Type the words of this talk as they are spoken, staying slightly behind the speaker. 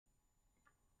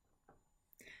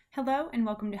Hello and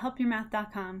welcome to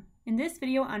helpyourmath.com. In this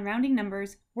video on rounding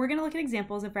numbers, we're going to look at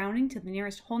examples of rounding to the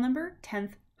nearest whole number,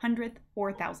 10th, 100th,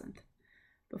 or 1000th.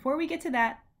 Before we get to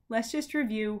that, let's just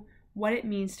review what it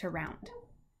means to round.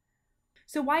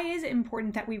 So why is it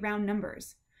important that we round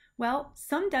numbers? Well,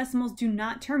 some decimals do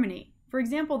not terminate. For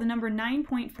example, the number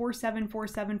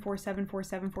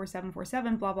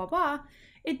 9.474747474747 blah blah blah,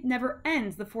 it never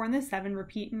ends. The 4 and the 7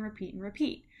 repeat and repeat and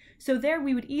repeat. So there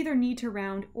we would either need to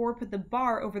round or put the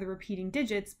bar over the repeating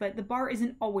digits, but the bar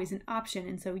isn't always an option,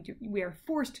 and so we are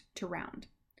forced to round.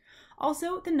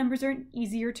 Also, the numbers are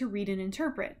easier to read and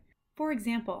interpret. For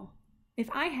example, if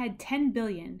I had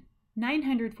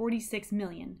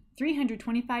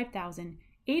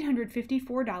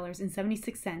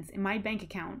 10,946,325,854.76 in my bank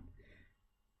account,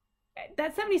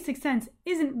 that 76 cents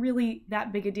isn't really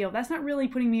that big a deal. That's not really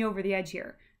putting me over the edge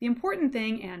here. The important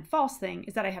thing and false thing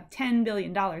is that I have $10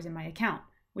 billion in my account,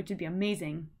 which would be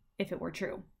amazing if it were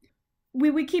true.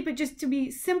 We would keep it just to be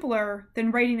simpler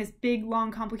than writing this big,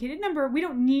 long, complicated number. We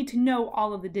don't need to know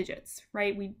all of the digits,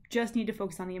 right? We just need to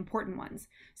focus on the important ones.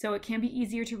 So it can be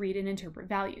easier to read and interpret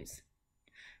values.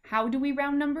 How do we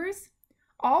round numbers?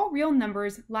 All real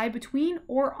numbers lie between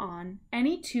or on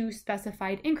any two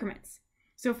specified increments.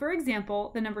 So for example,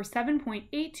 the number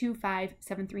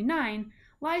 7.825739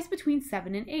 lies between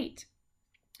 7 and 8.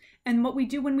 And what we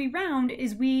do when we round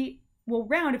is we will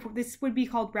round, if this would be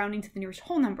called rounding to the nearest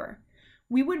whole number.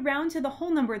 We would round to the whole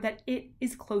number that it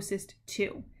is closest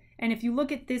to. And if you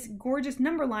look at this gorgeous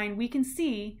number line, we can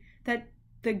see that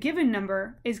the given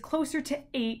number is closer to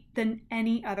 8 than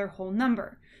any other whole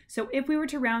number. So if we were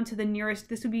to round to the nearest,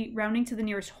 this would be rounding to the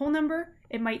nearest whole number.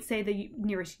 It might say the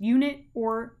nearest unit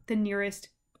or the nearest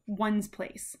ones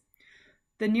place.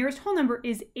 The nearest whole number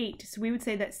is 8. So we would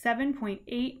say that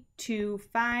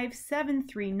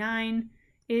 7.825739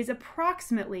 is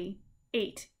approximately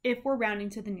 8 if we're rounding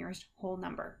to the nearest whole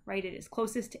number, right? It is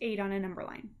closest to 8 on a number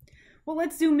line. Well,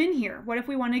 let's zoom in here. What if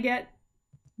we want to get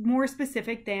more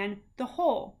specific than the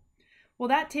whole? Well,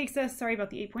 that takes us, sorry about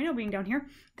the 8.0 being down here,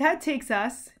 that takes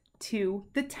us to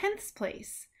the tenths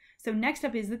place. So next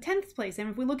up is the tenths place. And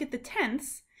if we look at the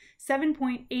tenths,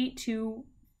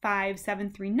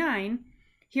 7.825739,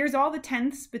 here's all the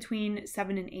tenths between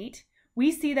 7 and 8.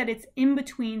 We see that it's in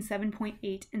between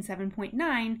 7.8 and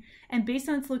 7.9, and based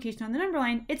on its location on the number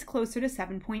line, it's closer to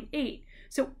 7.8.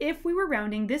 So if we were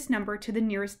rounding this number to the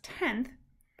nearest tenth,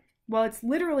 well, it's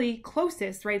literally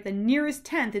closest, right? The nearest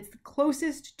tenth, it's the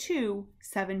closest to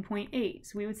 7.8.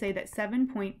 So we would say that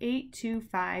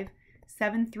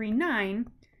 7.825739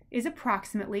 is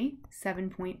approximately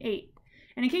 7.8.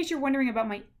 And in case you're wondering about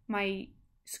my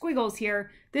squiggles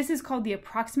here, this is called the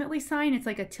approximately sign. It's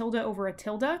like a tilde over a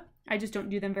tilde. I just don't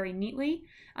do them very neatly.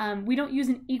 We don't use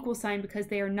an equal sign because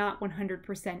they are not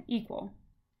 100% equal.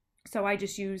 So I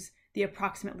just use the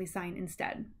approximately sign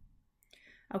instead.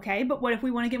 Okay, but what if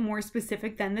we want to get more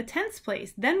specific than the tenths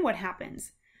place? Then what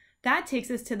happens? That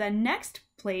takes us to the next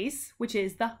place, which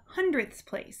is the hundredths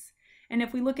place. And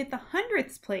if we look at the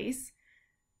hundredths place,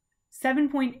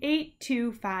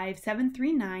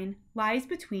 7.825739 lies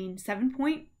between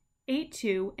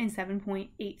 7.82 and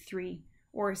 7.83,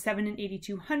 or 7 and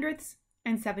 82 hundredths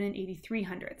and 7 and 83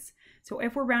 hundredths. So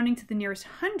if we're rounding to the nearest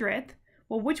hundredth,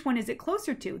 well, which one is it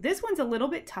closer to? This one's a little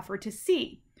bit tougher to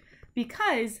see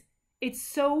because it's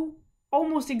so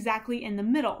almost exactly in the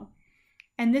middle.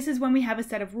 And this is when we have a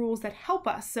set of rules that help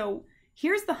us. So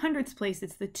here's the hundredths place,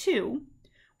 it's the 2.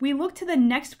 We look to the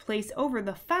next place over,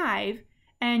 the 5,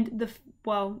 and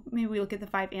well, maybe we look at the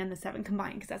 5 and the 7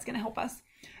 combined because that's going to help us.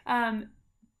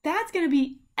 That's going to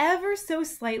be ever so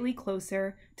slightly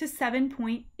closer to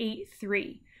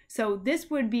 7.83. So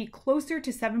this would be closer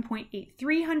to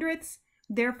 7.83 hundredths.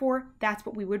 Therefore, that's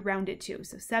what we would round it to.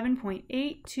 So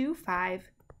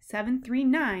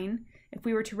 7.825739, if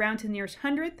we were to round to the nearest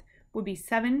hundredth, would be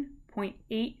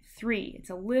 7.83. It's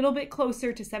a little bit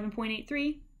closer to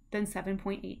 7.83 than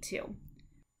 7.82.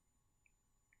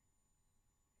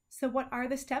 So what are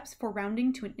the steps for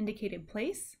rounding to an indicated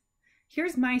place?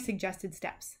 Here's my suggested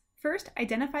steps. First,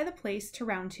 identify the place to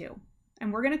round to,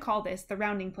 and we're going to call this the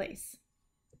rounding place.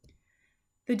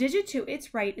 The digit to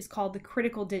its right is called the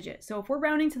critical digit. So if we're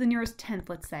rounding to the nearest tenth,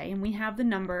 let's say, and we have the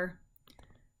number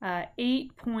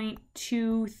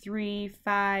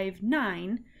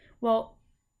 8.2359, well,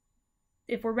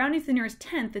 if we're rounding to the nearest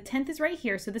tenth, the tenth is right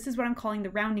here, so this is what I'm calling the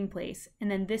rounding place,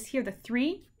 and then this here, the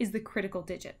 3, is the critical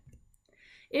digit.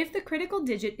 If the critical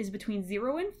digit is between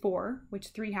 0 and 4, which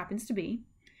 3 happens to be,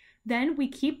 then we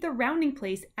keep the rounding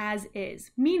place as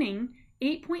is, meaning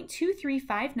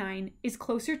 8.2359 is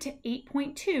closer to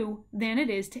 8.2 than it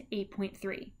is to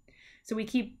 8.3. So we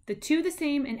keep the 2 the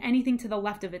same and anything to the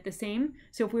left of it the same.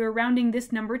 So if we were rounding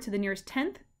this number to the nearest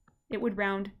 10th, it would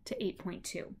round to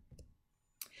 8.2.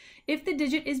 If the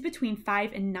digit is between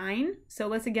 5 and 9, so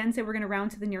let's again say we're going to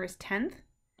round to the nearest 10th,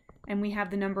 and we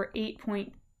have the number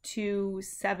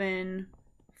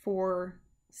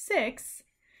 8.2746.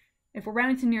 If we're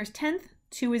rounding to the nearest 10th,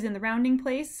 2 is in the rounding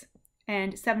place,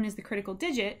 and 7 is the critical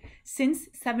digit. Since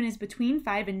 7 is between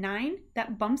 5 and 9,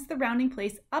 that bumps the rounding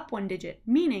place up 1 digit,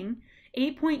 meaning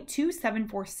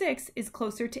 8.2746 is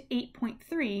closer to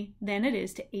 8.3 than it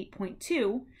is to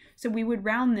 8.2. So we would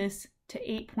round this to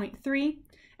 8.3,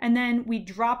 and then we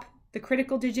drop the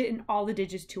critical digit and all the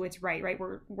digits to its right?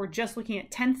 We're just looking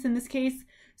at tenths in this case,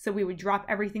 so we would drop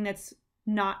everything that's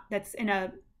in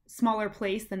a smaller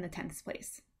place than the tenths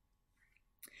place.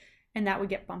 And that would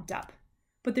get bumped up.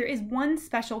 But there is one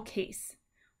special case.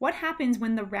 What happens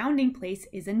when the rounding place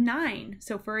is a 9?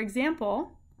 So for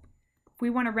example, if we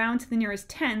want to round to the nearest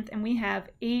 10th and we have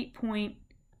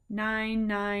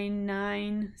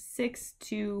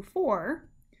 8.999624,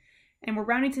 and we're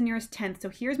rounding to the nearest 10th, so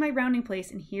here's my rounding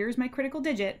place and here's my critical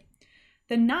digit,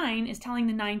 the 9 is telling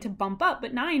the 9 to bump up,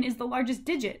 but 9 is the largest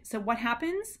digit. So what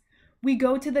happens? We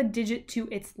go to the digit to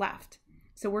its left.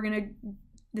 So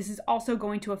this is also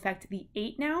going to affect the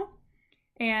 8 now.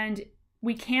 And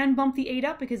we can bump the 8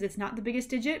 up because it's not the biggest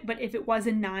digit, but if it was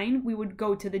a 9, we would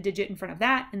go to the digit in front of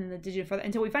that and then the digit further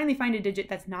until we finally find a digit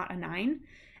that's not a 9,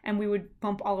 and we would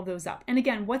bump all of those up. And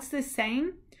again, what's this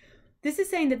saying? This is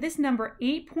saying that this number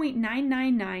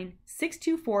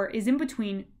 8.999624 is in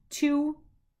between 2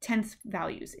 tenths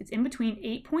values. It's in between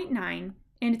 8.9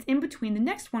 and it's in between the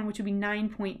next one, which would be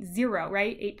 9.0,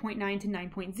 right? 8.9 to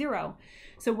 9.0.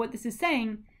 So what this is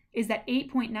saying is that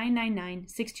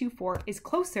 8.999624 is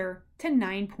closer to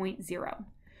 9.0.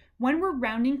 When we're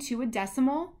rounding to a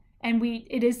decimal, and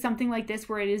it is something like this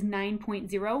where it is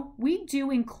 9.0, we do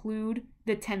include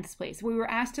the tenths place. We were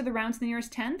asked to round to the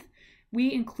nearest 10th,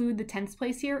 we include the tenths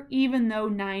place here, even though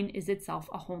 9 is itself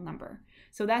a whole number.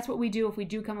 So that's what we do if we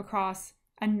do come across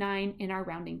a 9 in our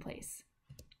rounding place.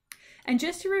 And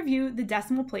just to review the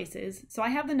decimal places, so I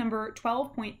have the number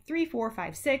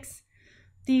 12.3456.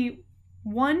 The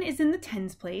 1 is in the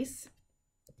tens place.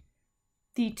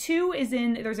 The 2 is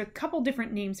there's a couple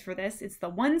different names for this. It's the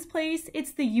ones place,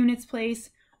 it's the units place,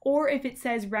 or if it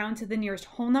says round to the nearest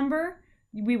whole number,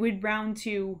 we would round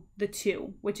to the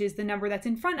 2, which is the number that's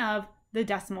in front of the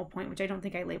decimal point, which I don't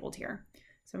think I labeled here.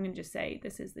 So I'm going to just say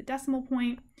this is the decimal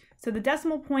point. So the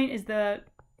decimal point is the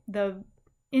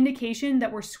indication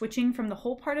that we're switching from the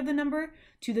whole part of the number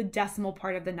to the decimal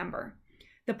part of the number.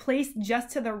 The place just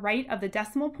to the right of the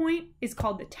decimal point is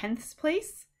called the tenths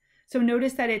place. So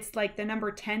notice that it's like the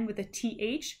number 10 with a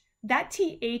TH. That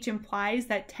TH implies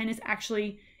that 10 is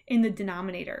actually in the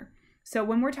denominator. So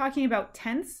when we're talking about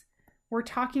tenths, we're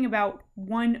talking about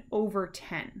 1 over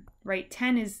 10, right?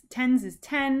 Tens is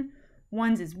 10,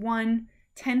 ones is 1,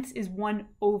 tenths is 1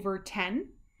 over 10.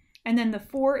 And then the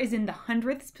 4 is in the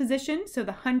hundredths position. So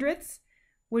the hundredths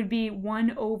would be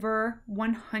 1 over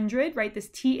 100, right? This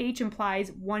TH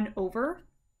implies 1 over,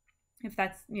 if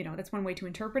that's one way to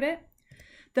interpret it.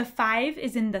 The 5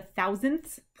 is in the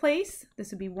thousandths place.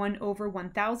 This would be 1 over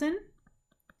 1,000.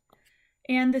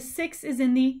 And the 6 is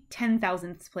in the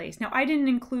 10,000ths place. Now, I didn't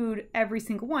include every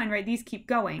single one, right? These keep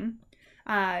going.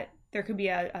 There could be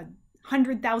a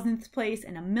 100,000th place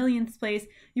and a millionth place.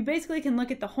 You basically can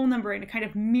look at the whole number and it kind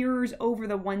of mirrors over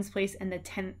the ones place and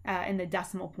the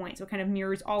decimal point. So it kind of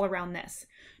mirrors all around this.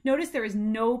 Notice there is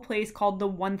no place called the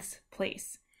oneths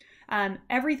place.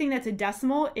 Everything that's a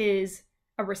decimal is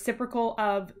a reciprocal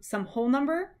of some whole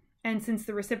number. And since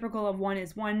the reciprocal of 1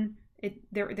 is 1,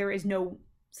 there is no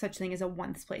such thing as a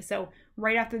oneths place. So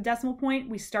right after the decimal point,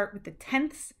 we start with the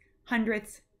tenths,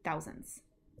 hundredths, thousands.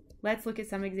 Let's look at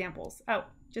some examples. Oh,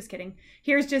 just kidding.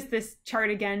 Here's just this chart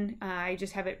again. I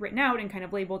just have it written out and kind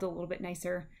of labeled a little bit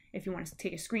nicer if you want to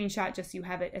take a screenshot, just so you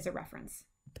have it as a reference.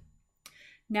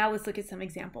 Now let's look at some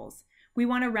examples. We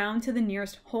want to round to the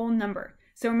nearest whole number.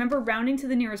 So remember, rounding to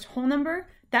the nearest whole number,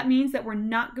 that means that we're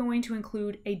not going to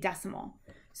include a decimal.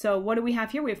 So what do we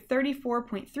have here? We have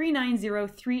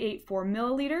 34.390384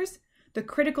 milliliters. The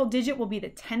critical digit will be the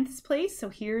tenths place. So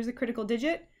here's a critical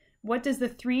digit. What does the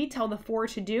 3 tell the 4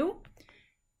 to do?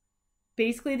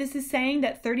 Basically, this is saying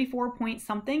that 34 point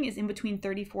something is in between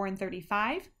 34 and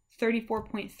 35.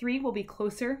 34.3 will be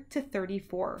closer to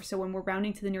 34. So when we're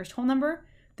rounding to the nearest whole number,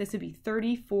 this would be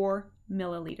 34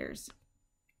 milliliters.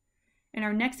 In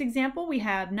our next example, we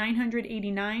have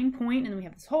 989 point, and then we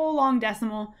have this whole long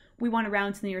decimal. We want to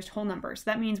round to the nearest whole number. So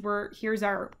that means here's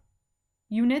our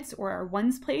units or our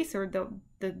ones place or the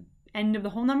end of the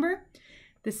whole number.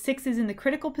 The 6 is in the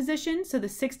critical position, so the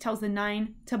 6 tells the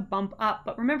 9 to bump up.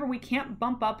 But remember, we can't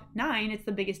bump up 9, it's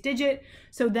the biggest digit.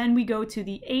 So then we go to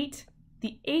the 8.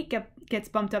 The 8 gets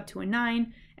bumped up to a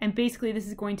 9, and basically this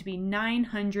is going to be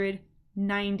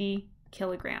 990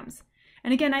 kilograms.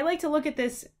 And again, I like to look at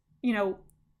this,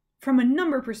 from a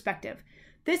number perspective.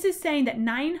 This is saying that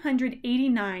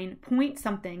 989 point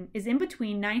something is in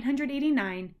between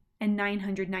 989 and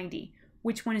 990.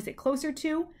 Which one is it closer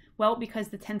to? Well, because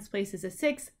the 10th place is a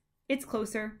 6, it's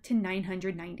closer to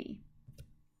 990.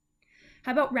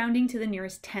 How about rounding to the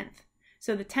nearest 10th?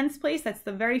 So the 10th place, that's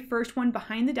the very first one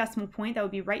behind the decimal point, that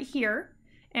would be right here.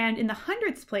 And in the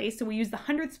 100th place, so we use the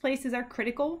 100th place as our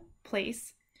critical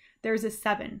place, there's a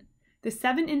 7. The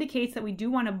 7 indicates that we do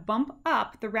want to bump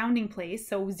up the rounding place,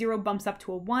 so 0 bumps up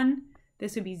to a 1.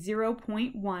 This would be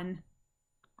 0.1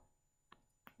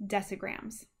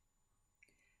 decigrams.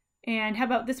 And how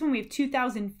about this one? We have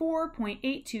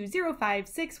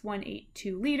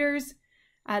 2004.820568182 liters.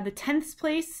 The 10th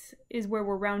place is where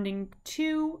we're rounding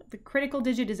to. The critical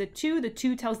digit is a 2. The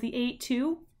 2 tells the 8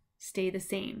 to stay the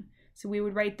same. So we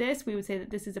would write this. We would say that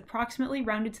this is approximately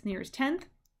rounded to the nearest 10th,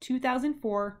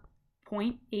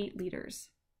 2004.8 liters.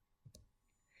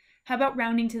 How about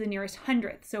rounding to the nearest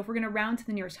 100th? So if we're going to round to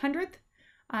the nearest 100th,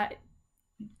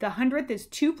 the 100th is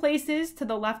 2 places to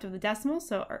the left of the decimal,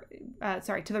 to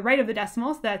the right of the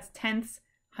decimal, so that's tenths,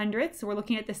 hundredths. So we're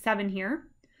looking at the 7 here.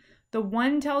 The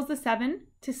 1 tells the 7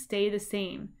 to stay the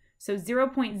same. So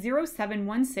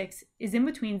 0.0716 is in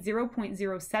between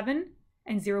 0.07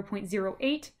 and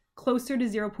 0.08, closer to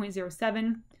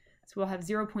 0.07. So we'll have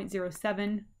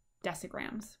 0.07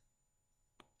 decigrams.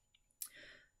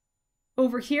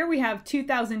 Over here we have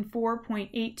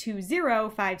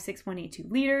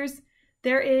 2004.820568182 liters.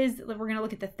 We're going to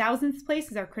look at the thousandths place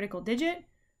as our critical digit.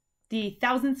 The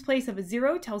thousandths place of a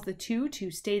 0 tells the 2 to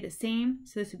stay the same.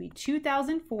 So this would be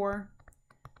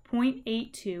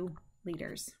 2004.82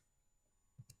 liters.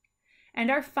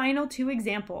 And our final 2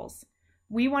 examples,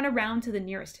 we want to round to the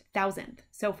nearest thousandth.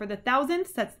 So for the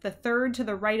thousandths, that's the third to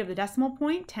the right of the decimal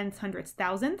point, tenths, hundredths,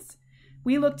 thousandths.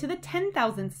 We look to the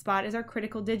 10,000th spot as our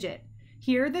critical digit.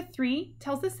 Here, the 3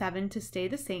 tells the 7 to stay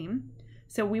the same.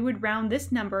 So we would round this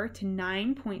number to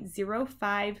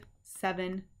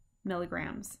 9.057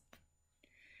 milligrams.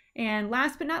 And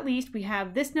last but not least, we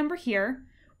have this number here.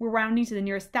 We're rounding to the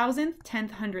nearest thousandth,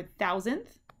 10th, 100th,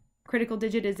 thousandth. Critical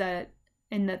digit is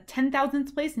in the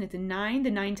 10,000th place, and it's a 9.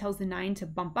 The 9 tells the 9 to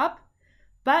bump up.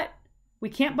 But we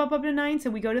can't bump up to 9, so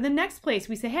we go to the next place.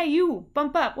 We say, hey, you,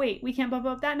 bump up. Wait, we can't bump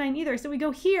up that 9 either. So we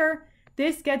go here.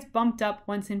 This gets bumped up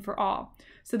once and for all.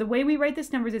 So the way we write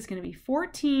this number is it's going to be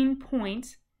 14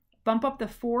 points, bump up the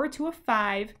 4 to a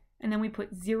 5, and then we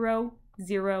put 0,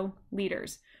 0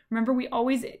 liters. Remember, we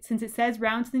always, since it says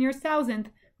round to the nearest thousandth,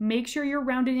 make sure your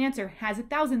rounded answer has a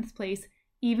thousandth place,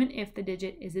 even if the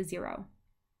digit is a 0.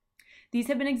 These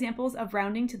have been examples of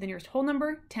rounding to the nearest whole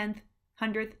number, tenth,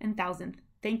 hundredth, and thousandth.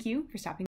 Thank you for stopping by.